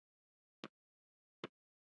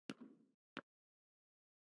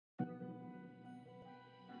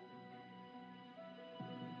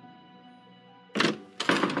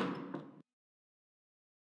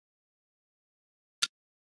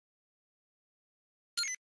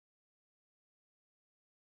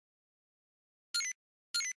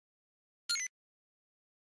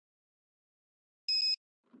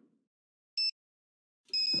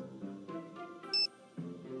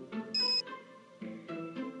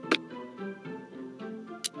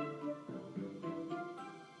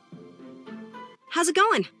how's it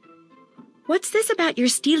going? What's this about you're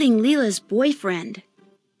stealing Leela's boyfriend?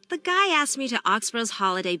 The guy asked me to Oxborough's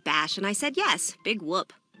holiday bash, and I said yes. Big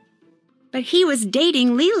whoop. But he was dating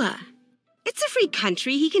Leela. It's a free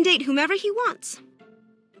country. He can date whomever he wants.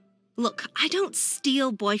 Look, I don't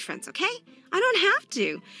steal boyfriends, okay? I don't have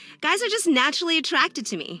to. Guys are just naturally attracted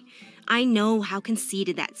to me. I know how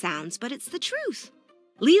conceited that sounds, but it's the truth.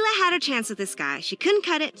 Leela had her chance with this guy. She couldn't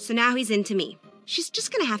cut it, so now he's into me. She's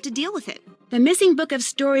just gonna have to deal with it. The Missing Book of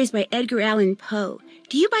Stories by Edgar Allan Poe.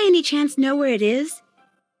 Do you by any chance know where it is?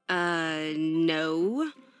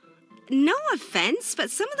 No. No offense,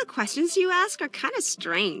 but some of the questions you ask are kind of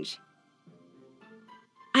strange.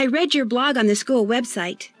 I read your blog on the school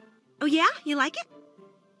website. Oh yeah? You like it?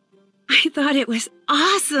 I thought it was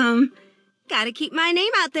awesome. Gotta keep my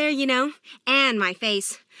name out there, you know, and my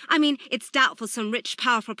face. I mean, it's doubtful some rich,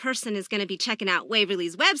 powerful person is gonna be checking out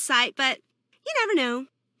Waverly's website, but you never know.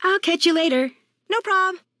 I'll catch you later. No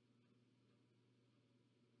prob.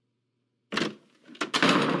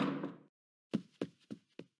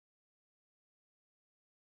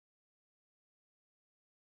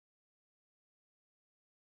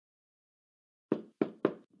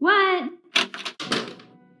 What?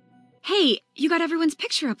 Hey, you got everyone's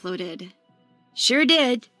picture uploaded. Sure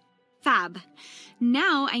did. Fab.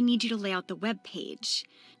 Now I need you to lay out the web page.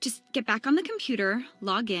 Just get back on the computer,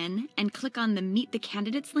 log in, and click on the Meet the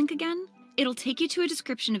Candidates link again. It'll take you to a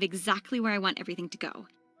description of exactly where I want everything to go.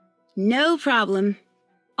 No problem.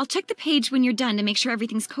 I'll check the page when you're done to make sure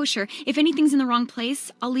everything's kosher. If anything's in the wrong place,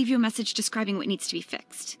 I'll leave you a message describing what needs to be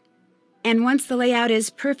fixed. And once the layout is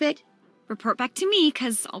perfect? Report back to me,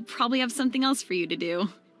 because I'll probably have something else for you to do.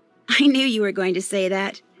 I knew you were going to say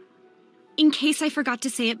that. In case I forgot to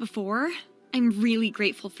say it before, I'm really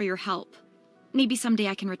grateful for your help. Maybe someday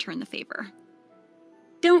I can return the favor.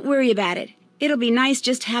 Don't worry about it. It'll be nice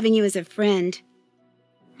just having you as a friend.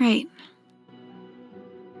 Right.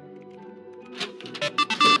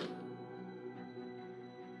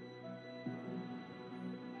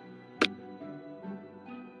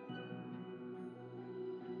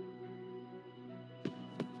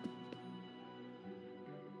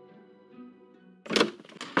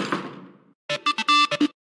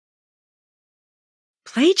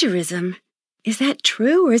 Plagiarism? Is that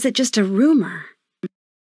true, or is it just a rumor?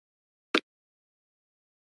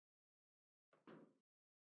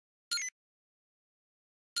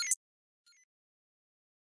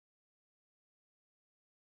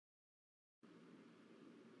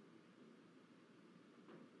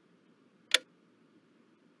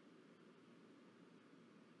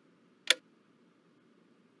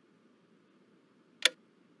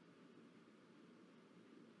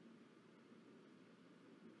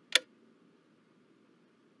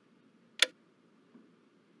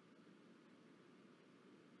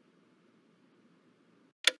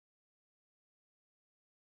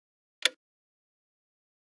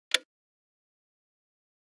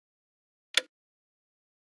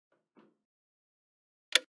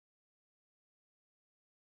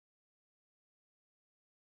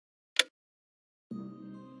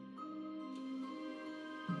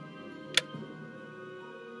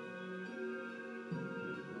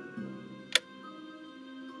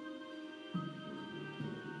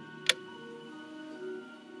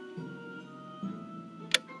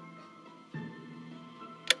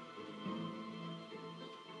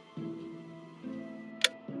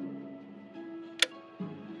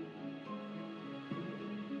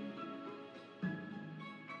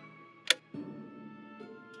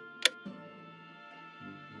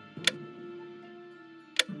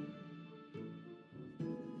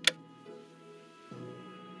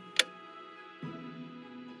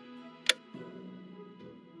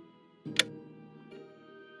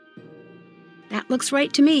 That looks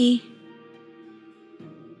right to me.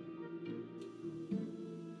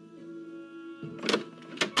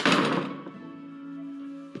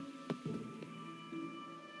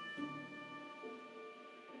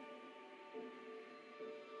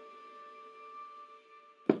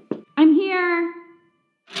 I'm here!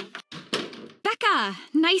 Becca!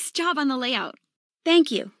 Nice job on the layout. Thank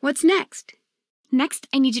you. What's next? Next,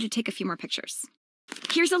 I need you to take a few more pictures.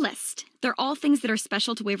 Here's a list. They're all things that are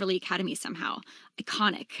special to Waverly Academy somehow.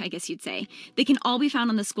 Iconic, I guess you'd say. They can all be found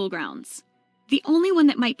on the school grounds. The only one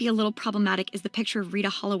that might be a little problematic is the picture of Rita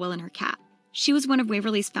Hollowell and her cat. She was one of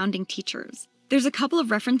Waverly's founding teachers. There's a couple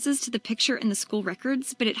of references to the picture in the school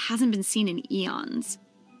records, but it hasn't been seen in eons.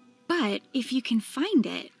 But if you can find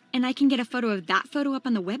it, and I can get a photo of that photo up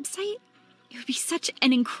on the website, it would be such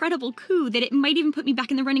an incredible coup that it might even put me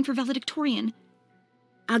back in the running for valedictorian.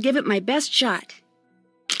 I'll give it my best shot.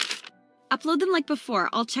 Upload them like before.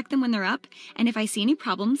 I'll check them when they're up, and if I see any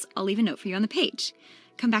problems, I'll leave a note for you on the page.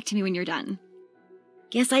 Come back to me when you're done.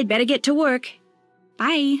 Guess I'd better get to work.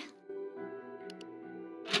 Bye.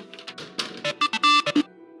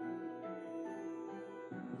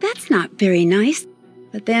 That's not very nice,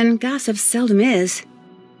 but then gossip seldom is.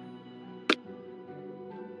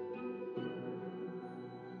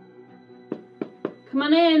 Come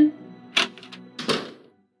on in.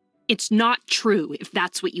 It's not true, if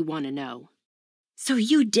that's what you want to know. So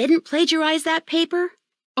you didn't plagiarize that paper?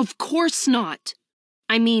 Of course not.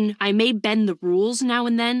 I mean, I may bend the rules now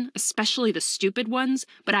and then, especially the stupid ones,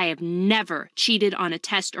 but I have never cheated on a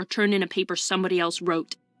test or turned in a paper somebody else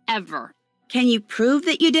wrote, ever. Can you prove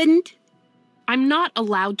that you didn't? I'm not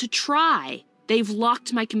allowed to try. They've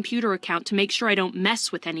locked my computer account to make sure I don't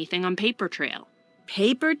mess with anything on Paper Trail.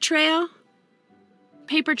 Paper trail?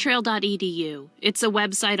 Papertrail.edu. It's a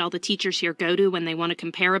website all the teachers here go to when they want to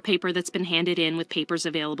compare a paper that's been handed in with papers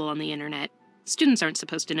available on the internet. Students aren't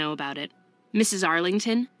supposed to know about it. Mrs.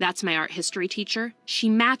 Arlington, that's my art history teacher, she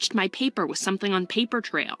matched my paper with something on Paper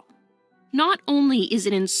Trail. Not only is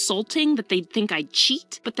it insulting that they'd think I'd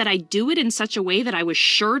cheat, but that I do it in such a way that I was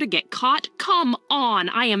sure to get caught? Come on,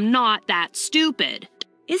 I am not that stupid.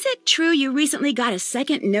 Is it true you recently got a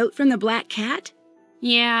second note from the Black Cat?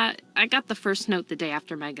 Yeah, I got the first note the day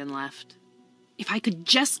after Megan left. If I could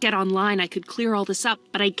just get online, I could clear all this up,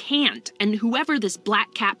 but I can't, and whoever this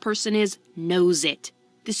Black Cat person is knows it.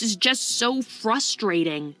 This is just so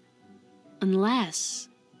frustrating. Unless...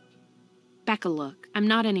 Becca, look, I'm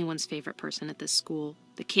not anyone's favorite person at this school.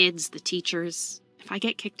 The kids, the teachers. If I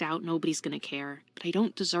get kicked out, nobody's gonna care. But I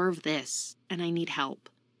don't deserve this, and I need help.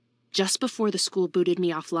 Just before the school booted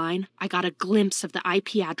me offline, I got a glimpse of the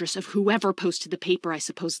IP address of whoever posted the paper I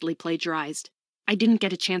supposedly plagiarized. I didn't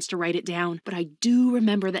get a chance to write it down, but I do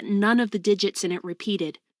remember that none of the digits in it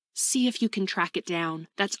repeated. See if you can track it down.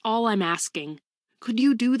 That's all I'm asking. Could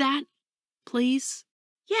you do that? Please?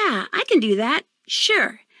 Yeah, I can do that.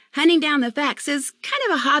 Sure. Hunting down the facts is kind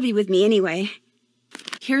of a hobby with me anyway.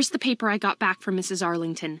 Here's the paper I got back from Mrs.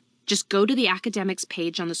 Arlington. Just go to the academics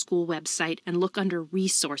page on the school website and look under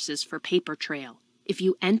Resources for Paper Trail. If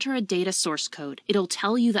you enter a data source code, it'll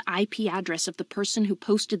tell you the IP address of the person who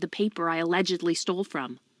posted the paper I allegedly stole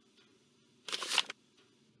from.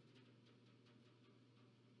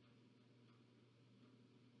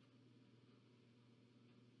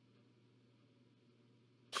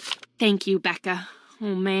 Thank you, Becca.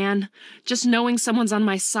 Oh man, just knowing someone's on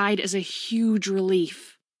my side is a huge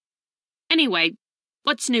relief. Anyway,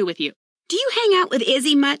 what's new with you? Do you hang out with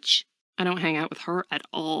Izzy much? I don't hang out with her at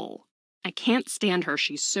all. I can't stand her.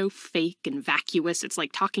 She's so fake and vacuous. It's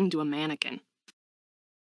like talking to a mannequin.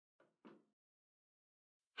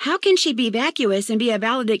 How can she be vacuous and be a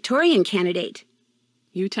valedictorian candidate?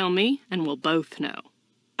 You tell me, and we'll both know.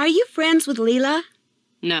 Are you friends with Leela?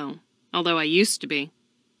 No, although I used to be.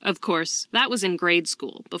 Of course, that was in grade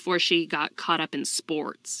school, before she got caught up in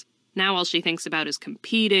sports. Now all she thinks about is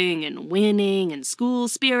competing and winning and school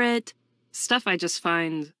spirit. Stuff I just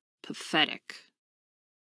find pathetic.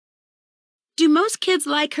 Do most kids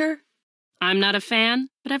like her? I'm not a fan,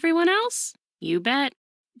 but everyone else? You bet.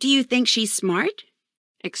 Do you think she's smart?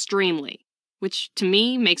 Extremely. Which, to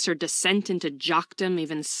me, makes her descent into jockdom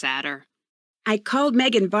even sadder. I called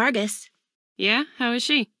Megan Vargas. Yeah? How is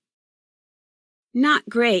she? Not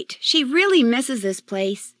great. She really misses this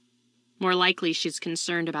place. More likely she's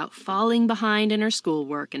concerned about falling behind in her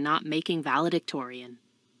schoolwork and not making valedictorian.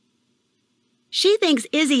 She thinks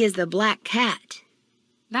Izzy is the Black Cat.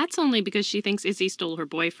 That's only because she thinks Izzy stole her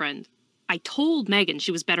boyfriend. I told Megan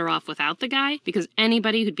she was better off without the guy because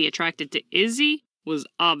anybody who'd be attracted to Izzy was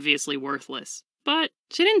obviously worthless. But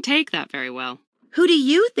she didn't take that very well. Who do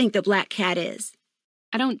you think the Black Cat is?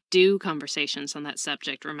 I don't do conversations on that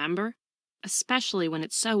subject, remember? Especially when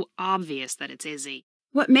it's so obvious that it's Izzy.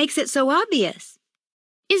 What makes it so obvious?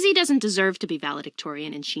 Izzy doesn't deserve to be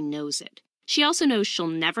valedictorian, and she knows it. She also knows she'll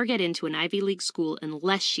never get into an Ivy League school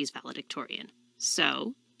unless she's valedictorian.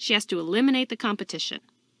 So, she has to eliminate the competition.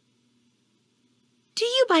 Do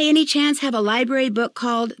you by any chance have a library book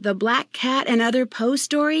called The Black Cat and Other Poe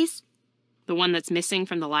Stories? The one that's missing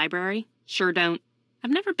from the library? Sure don't. I've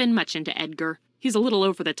never been much into Edgar. He's a little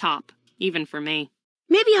over the top, even for me.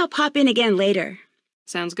 Maybe I'll pop in again later.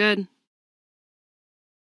 Sounds good.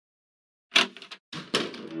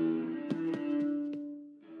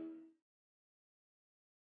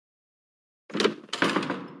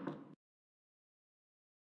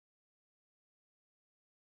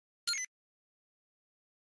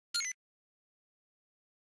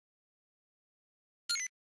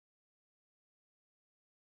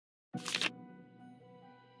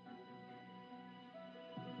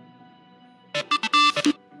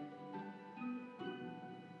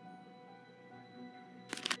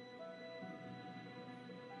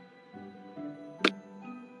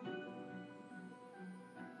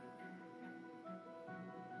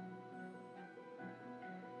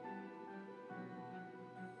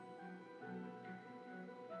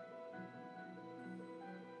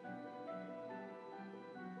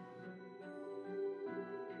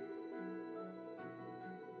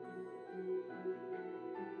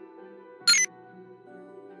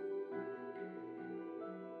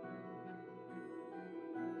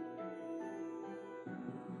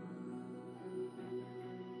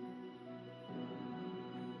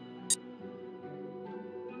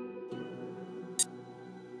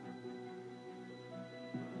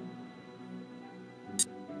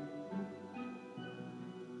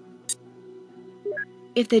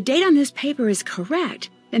 If the date on this paper is correct,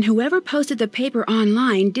 then whoever posted the paper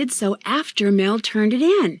online did so after Mel turned it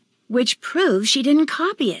in, which proves she didn't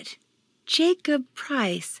copy it. Jacob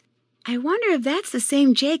Price. I wonder if that's the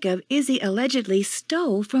same Jacob Izzy allegedly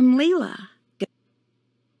stole from Leela.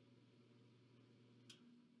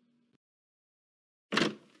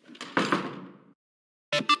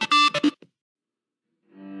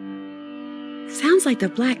 Sounds like the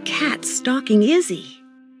black cat stalking Izzy.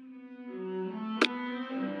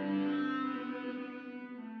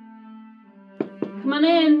 Come on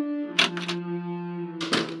in.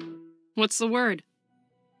 What's the word?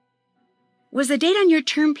 Was the date on your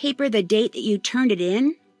term paper the date that you turned it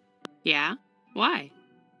in? Yeah? Why?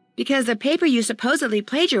 Because the paper you supposedly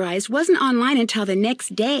plagiarized wasn't online until the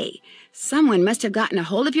next day. Someone must have gotten a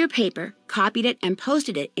hold of your paper, copied it, and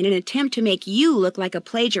posted it in an attempt to make you look like a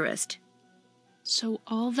plagiarist. So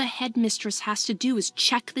all the headmistress has to do is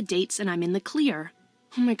check the dates and I'm in the clear.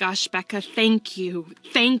 Oh my gosh, Becca, thank you.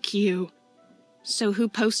 Thank you. So who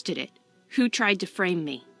posted it? Who tried to frame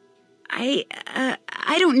me?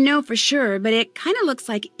 I don't know for sure, but it kind of looks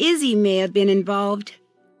like Izzy may have been involved.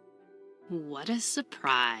 What a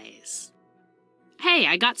surprise. Hey,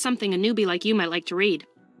 I got something a newbie like you might like to read.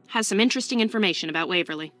 Has some interesting information about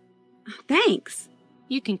Waverly. Thanks.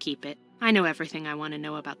 You can keep it. I know everything I want to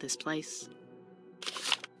know about this place.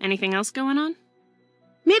 Anything else going on?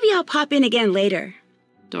 Maybe I'll pop in again later.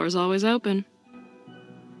 Door's always open.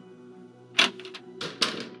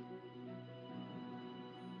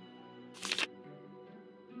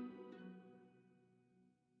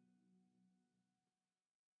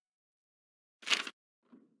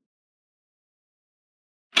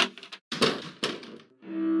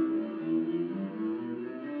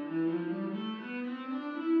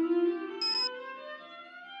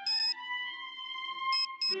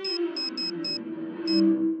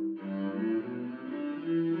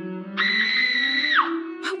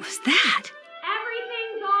 What was that?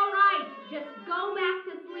 Everything's all right. Just go back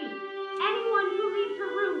to sleep. Anyone who leaves her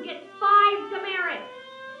room gets 5 demerits.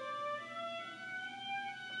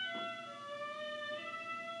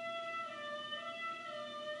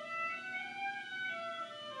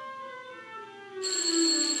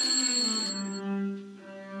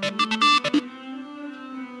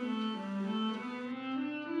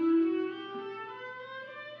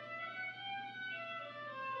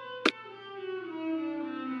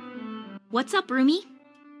 What's up, Roomie?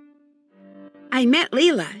 I met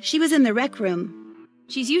Leela. She was in the rec room.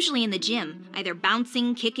 She's usually in the gym, either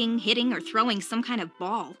bouncing, kicking, hitting, or throwing some kind of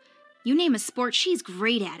ball. You name a sport, she's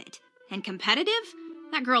great at it. And competitive?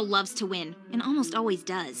 That girl loves to win, and almost always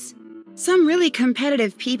does. Some really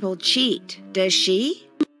competitive people cheat. Does she?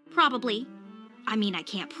 Probably. I mean, I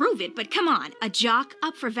can't prove it, but come on, a jock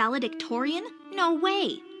up for valedictorian? No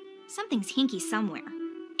way. Something's hinky somewhere.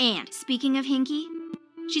 And speaking of hinky,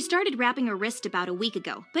 she started wrapping her wrist about a week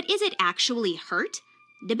ago, but is it actually hurt?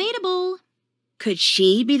 Debatable. Could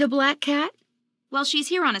she be the black cat? Well, she's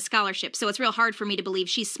here on a scholarship, so it's real hard for me to believe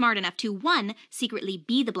she's smart enough to, 1, secretly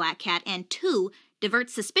be the black cat, and 2, divert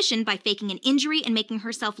suspicion by faking an injury and making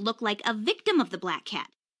herself look like a victim of the black cat.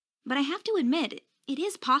 But I have to admit, it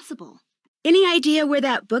is possible. Any idea where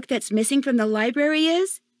that book that's missing from the library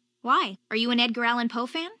is? Why? Are you an Edgar Allan Poe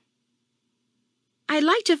fan? I'd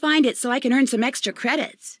like to find it so I can earn some extra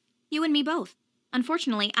credits. You and me both.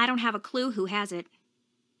 Unfortunately, I don't have a clue who has it.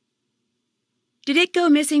 Did it go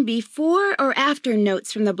missing before or after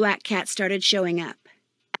notes from the black cat started showing up?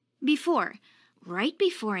 Before. Right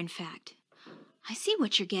before, in fact. I see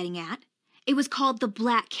what you're getting at. It was called The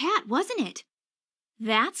Black Cat, wasn't it?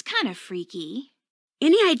 That's kind of freaky.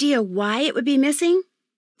 Any idea why it would be missing?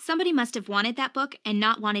 Somebody must have wanted that book and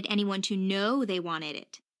not wanted anyone to know they wanted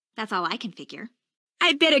it. That's all I can figure.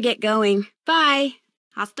 I'd better get going. Bye.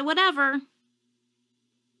 Hasta whatever.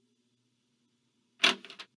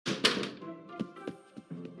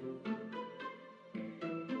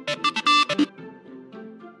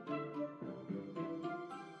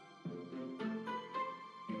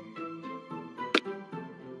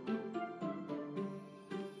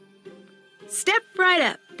 Step right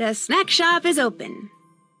up. The snack shop is open.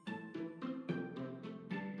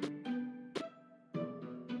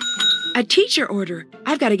 A teacher order.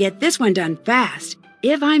 I've got to get this one done fast.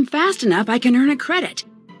 If I'm fast enough, I can earn a credit.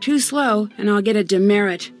 Too slow, and I'll get a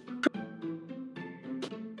demerit.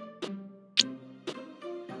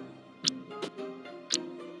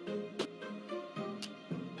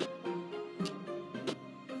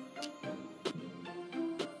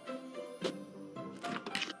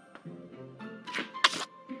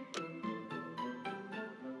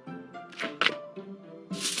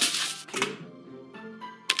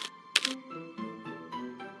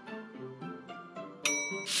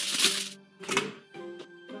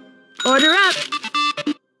 Order up.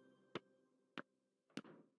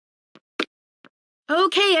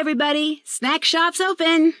 Okay, everybody. Snack shop's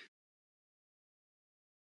open.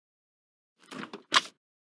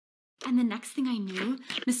 And the next thing I knew,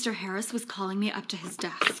 Mr. Harris was calling me up to his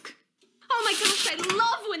desk. Oh my gosh, I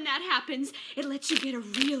love when that happens. It lets you get a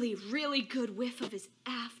really, really good whiff of his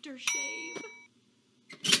aftershave.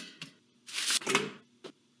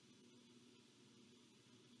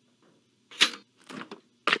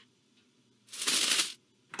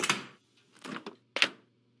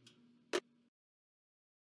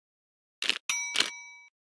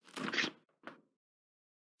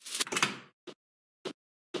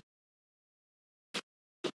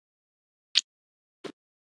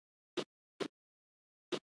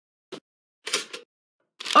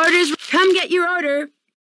 Orders, come get your order.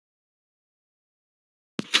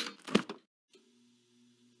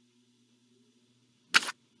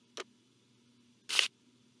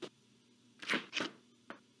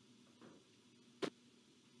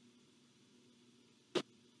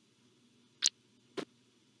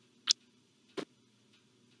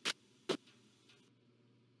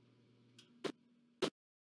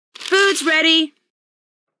 Food's ready.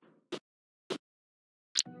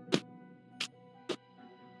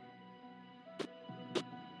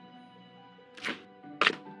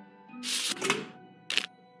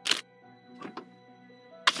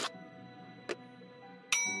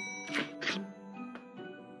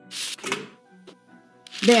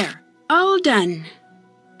 There, all done.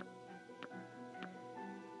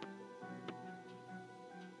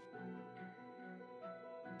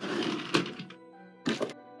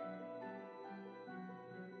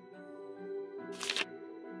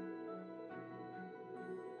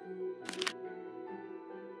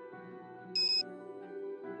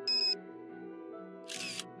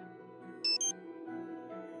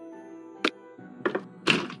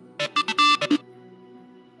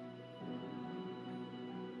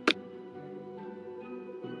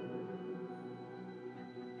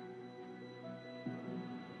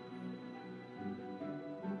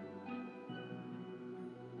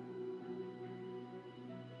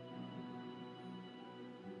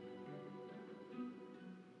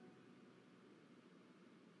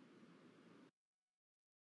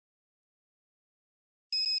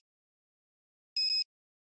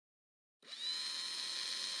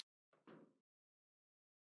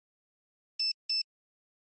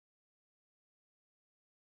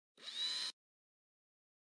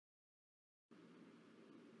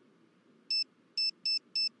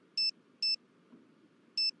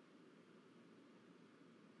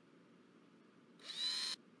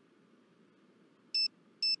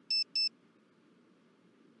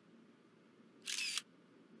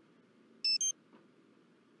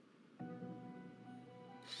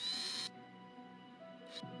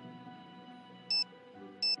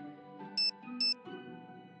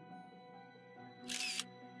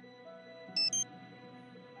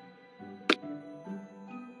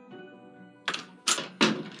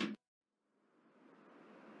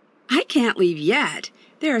 I can't leave yet.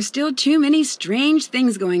 There are still too many strange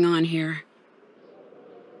things going on here.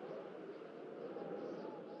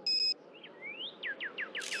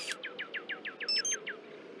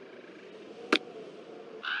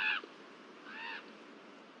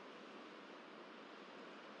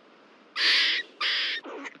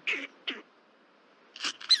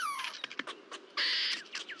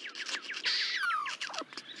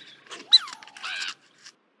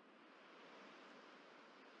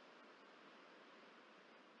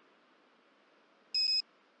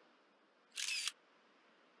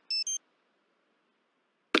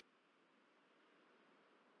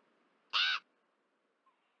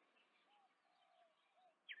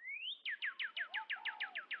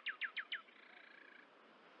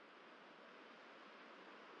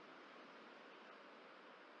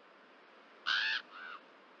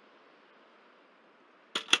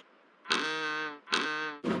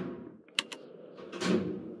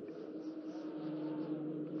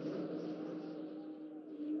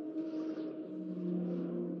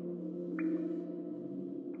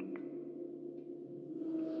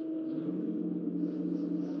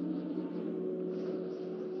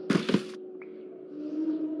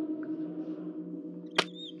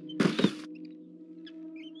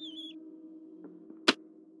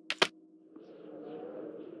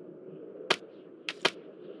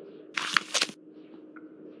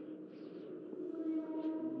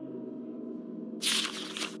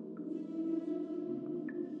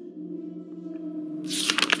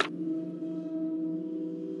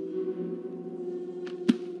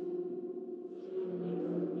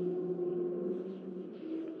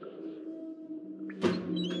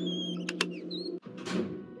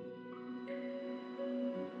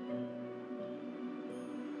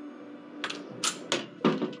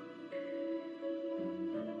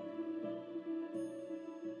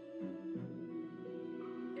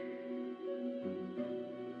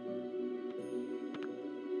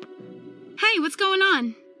 Hey, what's going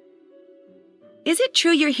on? Is it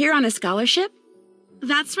true you're here on a scholarship?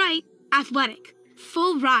 That's right, athletic.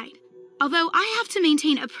 Full ride. Although I have to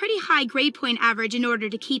maintain a pretty high grade point average in order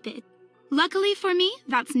to keep it. Luckily for me,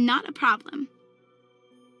 that's not a problem.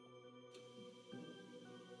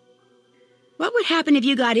 What would happen if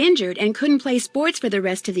you got injured and couldn't play sports for the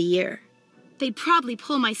rest of the year? They'd probably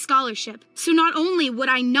pull my scholarship, so not only would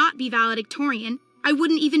I not be valedictorian, I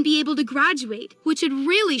wouldn't even be able to graduate, which would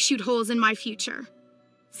really shoot holes in my future.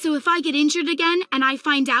 So if I get injured again and I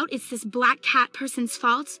find out it's this black cat person's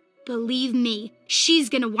fault, believe me, she's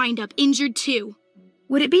gonna wind up injured too.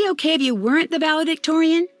 Would it be okay if you weren't the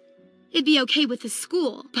valedictorian? It'd be okay with the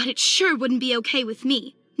school, but it sure wouldn't be okay with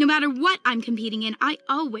me. No matter what I'm competing in, I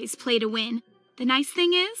always play to win. The nice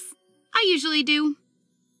thing is, I usually do.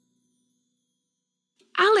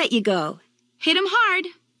 I'll let you go. Hit 'em hard.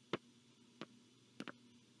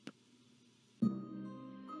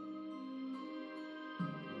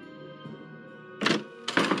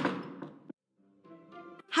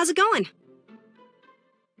 How's it going?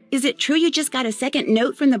 Is it true you just got a second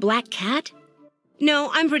note from the black cat? No,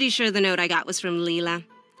 I'm pretty sure the note I got was from Leela.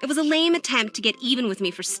 It was a lame attempt to get even with me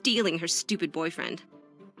for stealing her stupid boyfriend.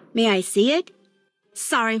 May I see it?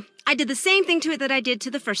 Sorry, I did the same thing to it that I did to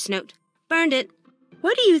the first note. Burned it.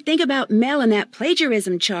 What do you think about Mel and that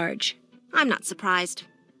plagiarism charge? I'm not surprised.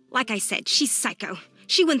 Like I said, she's psycho.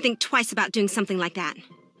 She wouldn't think twice about doing something like that.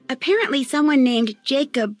 Apparently someone named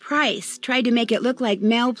Jacob Price tried to make it look like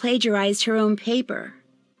Mel plagiarized her own paper.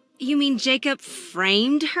 You mean Jacob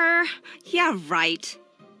framed her? Yeah, right.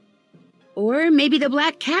 Or maybe the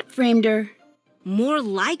black cat framed her. More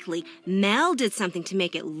likely, Mel did something to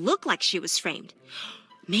make it look like she was framed.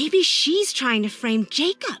 Maybe she's trying to frame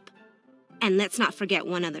Jacob. And let's not forget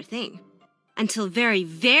one other thing. Until very,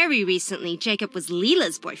 very recently, Jacob was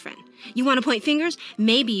Leela's boyfriend. You want to point fingers?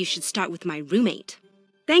 Maybe you should start with my roommate.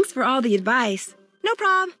 Thanks for all the advice. No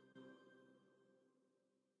prob.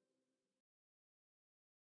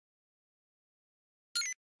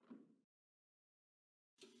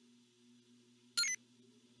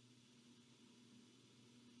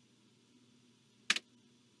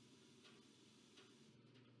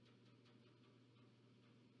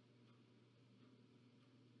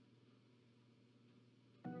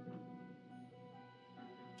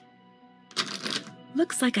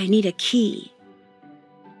 Looks like I need a key.